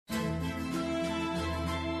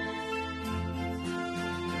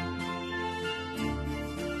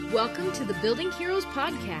Welcome to the Building Heroes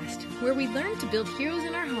podcast, where we learn to build heroes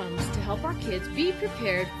in our homes to help our kids be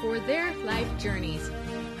prepared for their life journeys.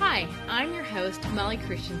 Hi, I'm your host, Molly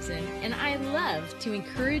Christensen, and I love to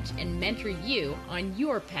encourage and mentor you on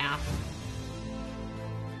your path.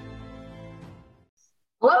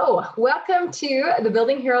 Hello, welcome to the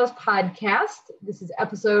Building Heroes podcast. This is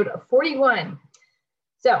episode 41.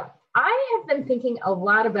 So I have been thinking a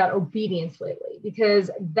lot about obedience lately because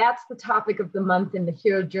that's the topic of the month in the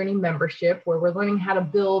Hero Journey membership, where we're learning how to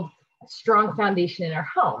build a strong foundation in our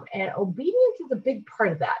home. And obedience is a big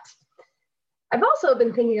part of that. I've also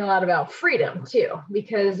been thinking a lot about freedom too,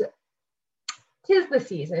 because 'tis the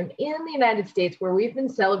season in the United States where we've been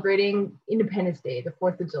celebrating Independence Day, the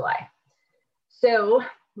 4th of July. So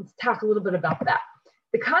let's talk a little bit about that.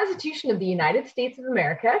 The Constitution of the United States of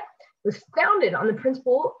America was founded on the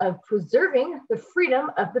principle of preserving the freedom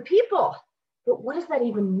of the people. But what does that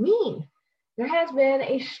even mean? There has been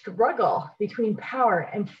a struggle between power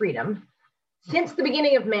and freedom since the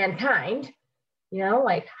beginning of mankind. You know,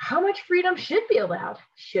 like how much freedom should be allowed?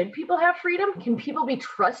 Should people have freedom? Can people be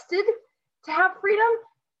trusted to have freedom?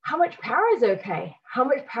 How much power is okay? How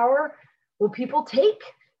much power will people take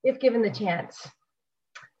if given the chance?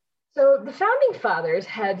 So the founding fathers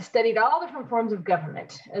had studied all different forms of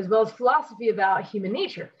government, as well as philosophy about human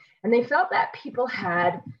nature. And they felt that people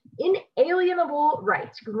had inalienable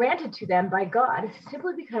rights granted to them by God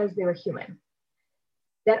simply because they were human.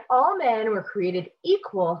 That all men were created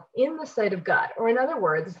equal in the sight of God, or in other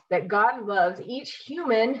words, that God loves each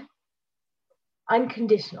human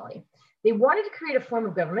unconditionally. They wanted to create a form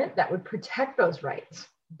of government that would protect those rights,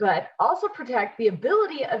 but also protect the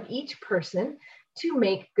ability of each person to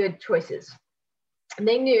make good choices. And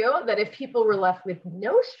they knew that if people were left with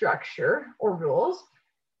no structure or rules,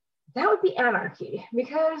 that would be anarchy,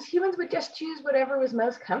 because humans would just choose whatever was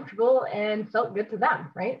most comfortable and felt good to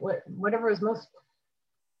them, right? Whatever was most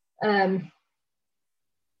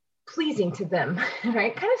pleasing to them,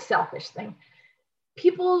 right? Kind of selfish thing.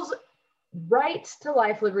 People's rights to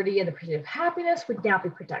life, liberty, and the pursuit of happiness would not be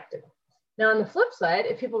protected. Now, on the flip side,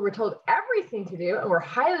 if people were told everything to do and were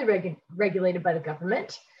highly regulated by the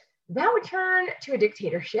government, that would turn to a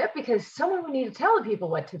dictatorship, because someone would need to tell the people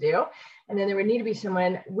what to do. And then there would need to be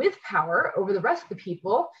someone with power over the rest of the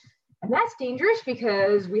people. And that's dangerous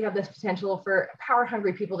because we have this potential for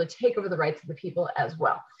power-hungry people to take over the rights of the people as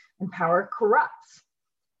well. And power corrupts.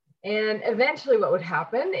 And eventually what would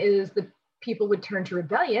happen is the people would turn to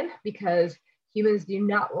rebellion, because humans do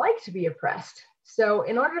not like to be oppressed. So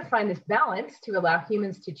in order to find this balance to allow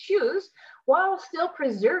humans to choose while still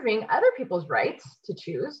preserving other people's rights to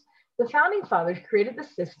choose, the founding fathers created the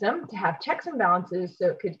system to have checks and balances so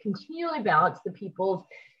it could continually balance the people's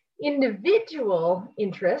individual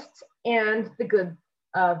interests and the good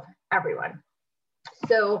of everyone.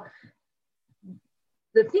 So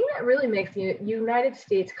the thing that really makes the United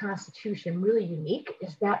States Constitution really unique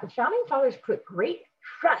is that the founding fathers put great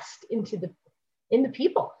trust in the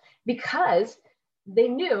people, because they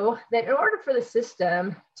knew that in order for the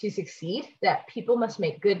system to succeed, that people must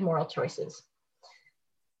make good moral choices.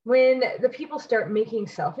 When the people start making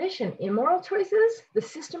selfish and immoral choices, the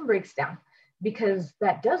system breaks down, because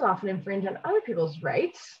that does often infringe on other people's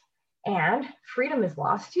rights, and freedom is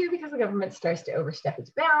lost too, because the government starts to overstep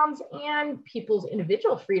its bounds, and people's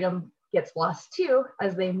individual freedom gets lost too,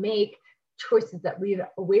 as they make choices that lead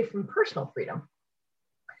away from personal freedom.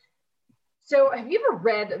 So have you ever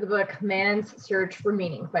read the book Man's Search for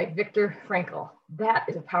Meaning by Viktor Frankl? That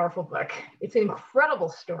is a powerful book. It's an incredible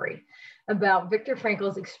story about Viktor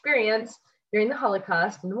Frankl's experience during the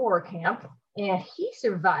Holocaust in the war camp, and he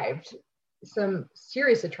survived some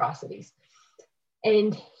serious atrocities.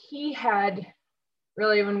 And he had,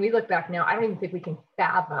 really, when we look back now, I don't even think we can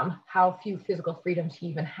fathom how few physical freedoms he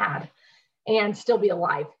even had and still be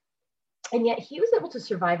alive. And yet he was able to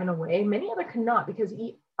survive in a way many others could not, because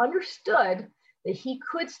he understood that he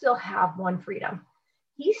could still have one freedom.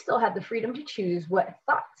 He still had the freedom to choose what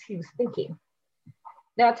thoughts he was thinking.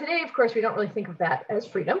 Now, today, of course, we don't really think of that as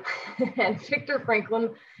freedom. And Viktor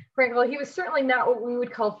Frankl, he was certainly not what we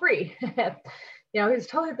would call free. You know, he was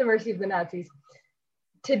totally at the mercy of the Nazis.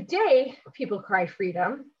 Today, people cry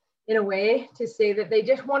freedom in a way to say that they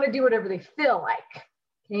just want to do whatever they feel like,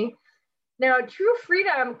 okay? Now, true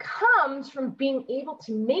freedom comes from being able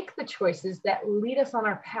to make the choices that lead us on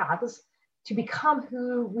our paths to become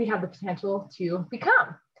who we have the potential to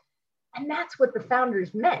become. And that's what the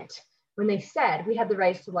founders meant when they said we had the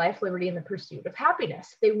rights to life, liberty, and the pursuit of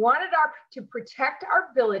happiness. They wanted to protect our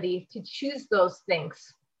ability to choose those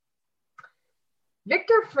things.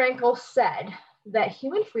 Viktor Frankl said that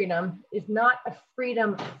human freedom is not a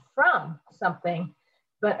freedom from something,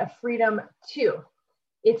 but a freedom to.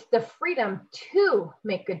 It's the freedom to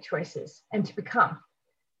make good choices and to become.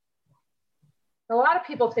 A lot of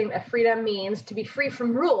people think that freedom means to be free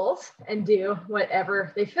from rules and do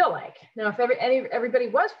whatever they feel like. Now, if everybody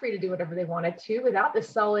was free to do whatever they wanted to without this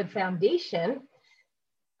solid foundation,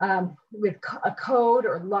 with a code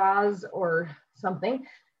or laws or something,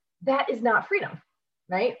 that is not freedom,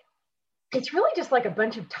 right? It's really just like a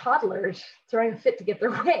bunch of toddlers throwing a fit to get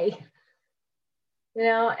their way.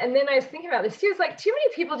 And then I was thinking about this too. It's like too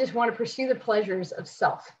many people just want to pursue the pleasures of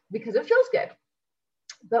self because it feels good.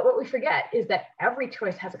 But what we forget is that every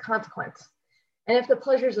choice has a consequence. And if the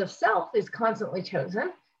pleasures of self is constantly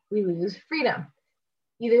chosen, we lose freedom,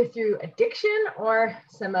 either through addiction or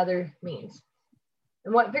some other means.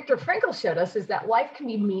 And what Viktor Frankl showed us is that life can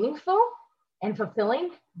be meaningful and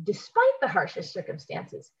fulfilling despite the harshest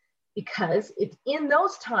circumstances, because it's in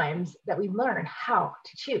those times that we learn how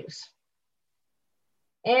to choose.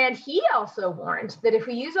 And he also warned that if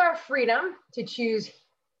we use our freedom to choose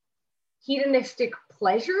hedonistic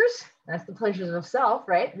pleasures, that's the pleasures of self,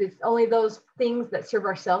 right? It's only those things that serve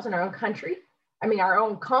ourselves in our own country. Our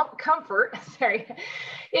own comfort,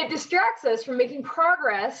 it distracts us from making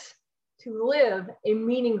progress to live a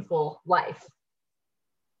meaningful life.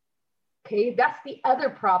 Okay, that's the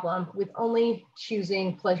other problem with only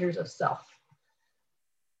choosing pleasures of self.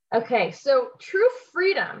 Okay, so true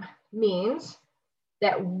freedom means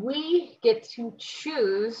that we get to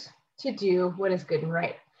choose to do what is good and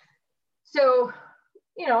right. So,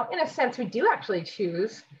 in a sense, we do actually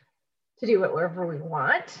choose to do whatever we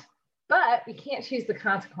want, but we can't choose the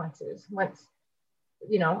consequences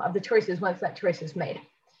of the choices once that choice is made.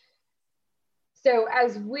 So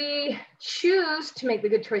as we choose to make the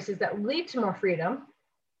good choices that lead to more freedom,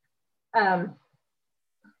 then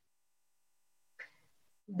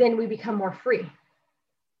we become more free.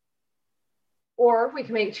 Or we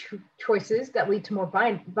can make choices that lead to more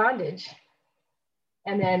bondage,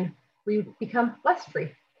 and then we become less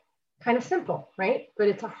free. Kind of simple, right? But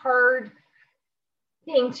it's a hard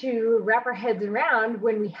thing to wrap our heads around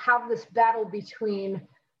when we have this battle between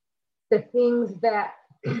the things that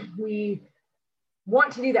we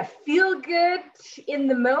want to do that feel good in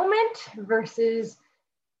the moment versus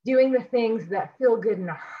doing the things that feel good in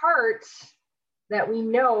our hearts that we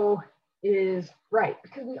know is right,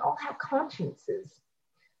 because we all have consciences.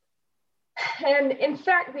 And in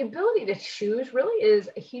fact, the ability to choose really is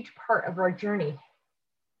a huge part of our journey.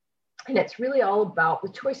 And it's really all about the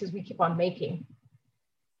choices we keep on making.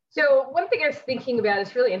 So one thing I was thinking about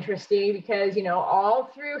is really interesting because,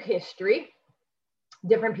 all through history,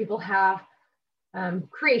 different people have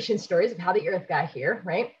creation stories of how the earth got here,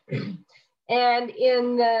 right? And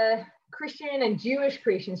in the Christian and Jewish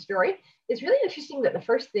creation story, it's really interesting that the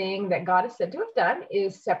first thing that God is said to have done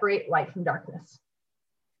is separate light from darkness.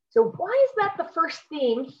 So why is that the first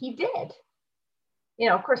thing he did?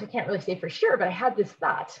 Of course, I can't really say for sure, but I had this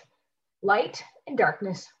thought. Light and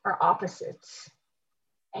darkness are opposites.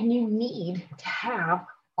 And you need to have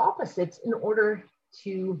opposites in order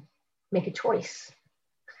to make a choice.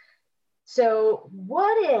 So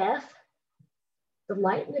what if the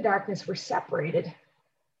light and the darkness were separated?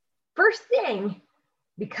 First thing,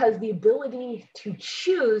 because the ability to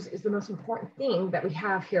choose is the most important thing that we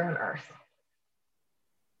have here on earth.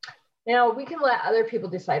 Now, we can let other people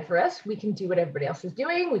decide for us. We can do what everybody else is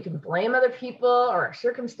doing. We can blame other people or our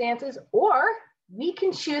circumstances, or we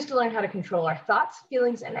can choose to learn how to control our thoughts,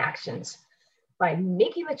 feelings, and actions by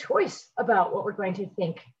making the choice about what we're going to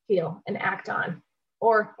think, feel, and act on,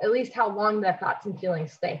 or at least how long the thoughts and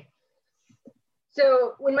feelings stay.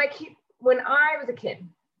 So when I was a kid,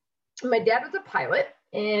 my dad was a pilot,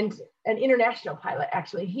 and an international pilot,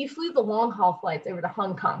 actually. He flew the long haul flights over to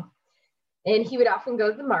Hong Kong. And he would often go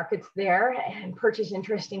to the markets there and purchase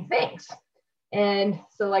interesting things. And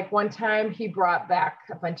so like one time he brought back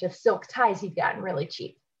a bunch of silk ties he'd gotten really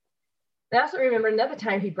cheap. I also remember another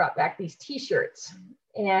time he brought back these t-shirts,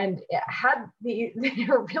 and they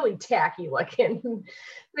were really tacky looking.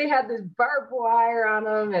 They had this barbed wire on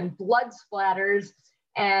them and blood splatters.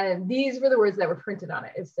 And these were the words that were printed on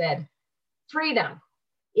it. It said, "Freedom,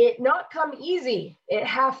 it not come easy, it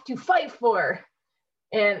have to fight for."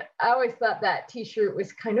 And I always thought that t-shirt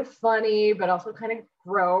was kind of funny, but also kind of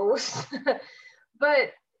gross.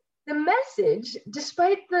 But the message,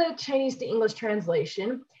 despite the Chinese to English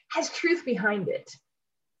translation, has truth behind it.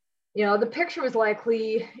 The picture was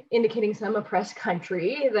likely indicating some oppressed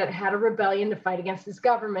country that had a rebellion to fight against its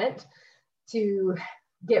government to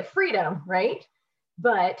get freedom, right?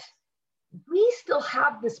 But we still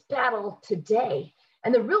have this battle today.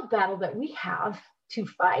 And the real battle that we have to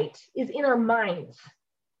fight is in our minds.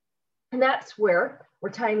 And that's where we're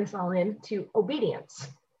tying this all into obedience.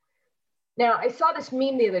 Now, I saw this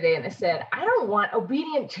meme the other day and it said, I don't want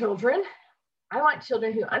obedient children. I want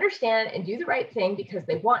children who understand and do the right thing because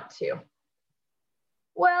they want to.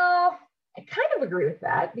 Well, I kind of agree with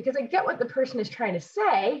that because I get what the person is trying to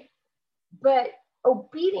say, but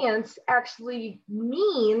obedience actually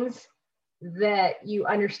means that you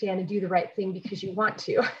understand and do the right thing because you want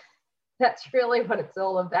to. That's really what it's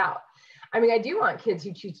all about. I mean, I do want kids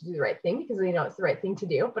who choose to do the right thing because they know it's the right thing to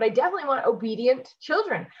do, but I definitely want obedient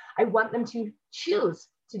children. I want them to choose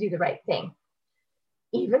to do the right thing,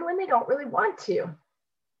 even when they don't really want to.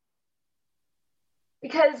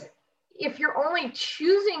 Because if you're only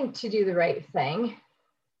choosing to do the right thing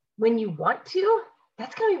when you want to,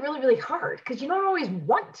 that's going to be really, really hard because you don't always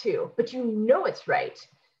want to, but you know it's right.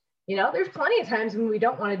 You know, there's plenty of times when we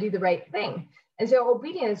don't want to do the right thing. And so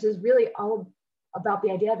obedience is really all about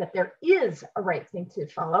the idea that there is a right thing to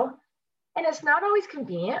follow. And it's not always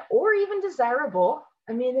convenient or even desirable.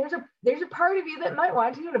 I mean, there's a part of you that might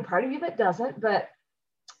want to and a part of you that doesn't. But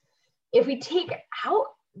if we take out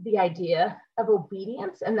the idea of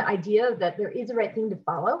obedience and the idea that there is a right thing to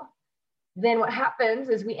follow, then what happens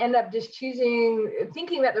is we end up just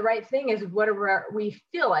thinking that the right thing is whatever we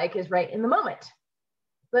feel like is right in the moment.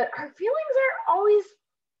 But our feelings aren't always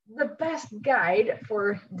the best guide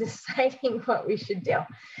for deciding what we should do.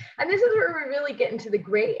 And this is where we really get into the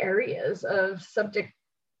gray areas of subject.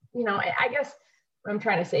 You know, I guess what I'm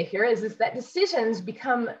trying to say here is that decisions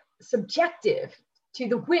become subjective to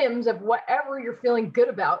the whims of whatever you're feeling good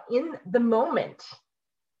about in the moment,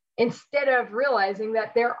 instead of realizing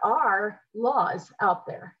that there are laws out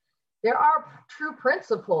there. There are true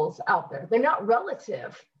principles out there. They're not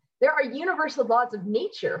relative. There are universal laws of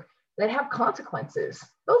nature that have consequences,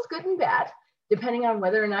 both good and bad, depending on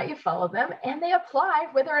whether or not you follow them, and they apply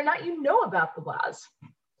whether or not you know about the laws.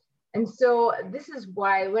 And so this is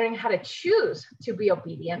why learning how to choose to be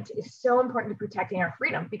obedient is so important to protecting our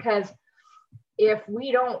freedom, because if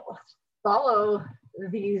we don't follow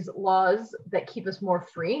these laws that keep us more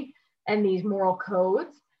free and these moral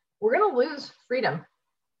codes, we're going to lose freedom.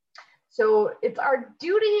 So it's our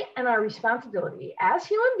duty and our responsibility as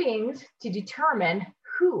human beings to determine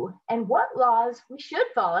who and what laws we should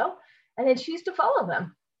follow and then choose to follow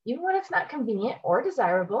them, even when it's not convenient or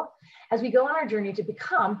desirable, as we go on our journey to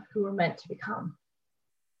become who we're meant to become.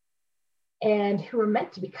 And who we're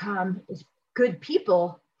meant to become is good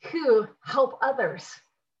people who help others.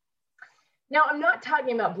 Now, I'm not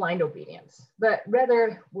talking about blind obedience, but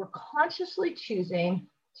rather we're consciously choosing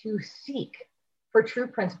to seek for true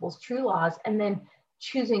principles, true laws, and then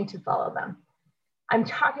choosing to follow them. I'm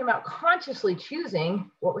talking about consciously choosing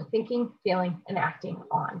what we're thinking, feeling, and acting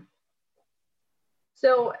on.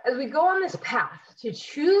 So as we go on this path to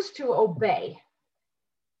choose to obey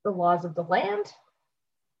the laws of the land,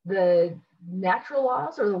 the natural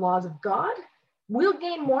laws or the laws of God, we'll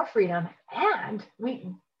gain more freedom. And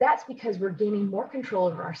that's because we're gaining more control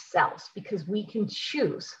over ourselves, because we can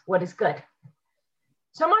choose what is good.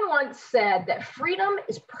 Someone once said that freedom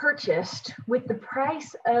is purchased with the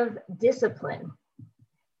price of discipline.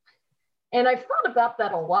 And I've thought about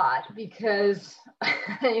that a lot because,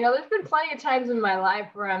 there's been plenty of times in my life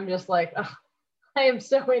where I'm just like, oh, I am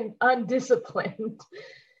so undisciplined.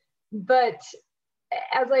 But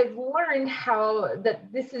as I've learned how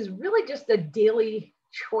that this is really just a daily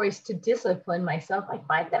choice to discipline myself, I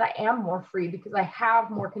find that I am more free because I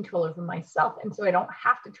have more control over myself. And so I don't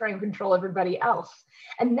have to try and control everybody else.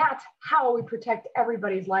 And that's how we protect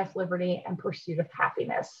everybody's life, liberty, and pursuit of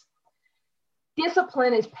happiness.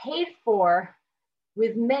 Discipline is paid for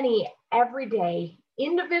with many everyday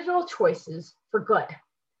individual choices for good.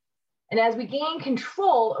 And as we gain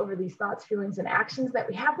control over these thoughts, feelings, and actions that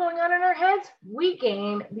we have going on in our heads, we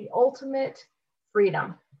gain the ultimate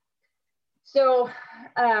freedom. So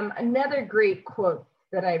another great quote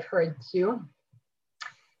that I've heard too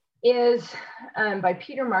is by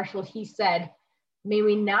Peter Marshall. He said, "May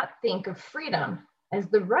we not think of freedom as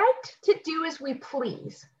the right to do as we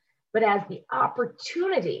please, but as the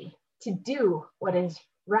opportunity to do what is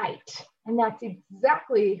right." And that's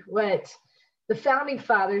exactly what the founding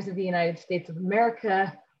fathers of the United States of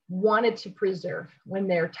America wanted to preserve when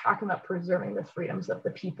they're talking about preserving the freedoms of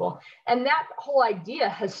the people. And that whole idea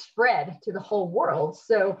has spread to the whole world.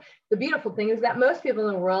 So the beautiful thing is that most people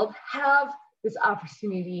in the world have this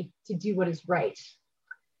opportunity to do what is right.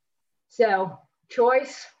 So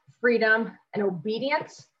choice, freedom, and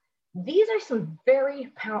obedience, these are some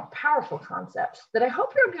very powerful concepts that I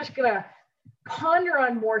hope you're just going to ponder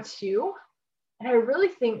on more too. And I really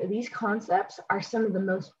think that these concepts are some of the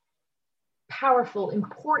most powerful,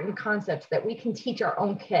 important concepts that we can teach our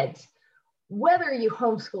own kids whether you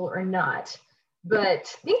homeschool or not. But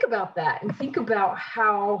think about that and think about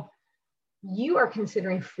how you are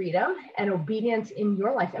considering freedom and obedience in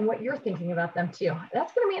your life and what you're thinking about them too.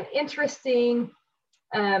 That's going to be an interesting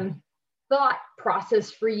thought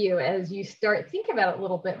process for you as you start thinking about it a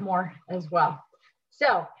little bit more as well.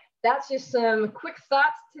 So that's just some quick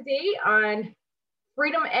thoughts today on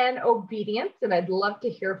freedom and obedience. And I'd love to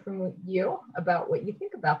hear from you about what you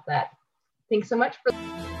think about that. Thanks so much for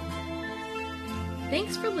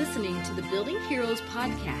Thanks for listening to the Building Heroes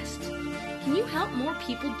podcast. Can you help more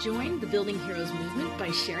people join the Building Heroes movement by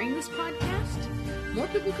sharing this podcast? More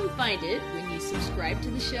people can find it when you subscribe to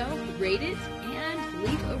the show, rate it, and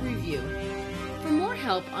leave a review. For more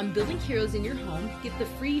help on building heroes in your home, get the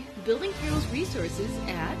free Building Heroes resources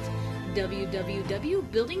at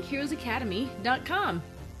www.buildingheroesacademy.com.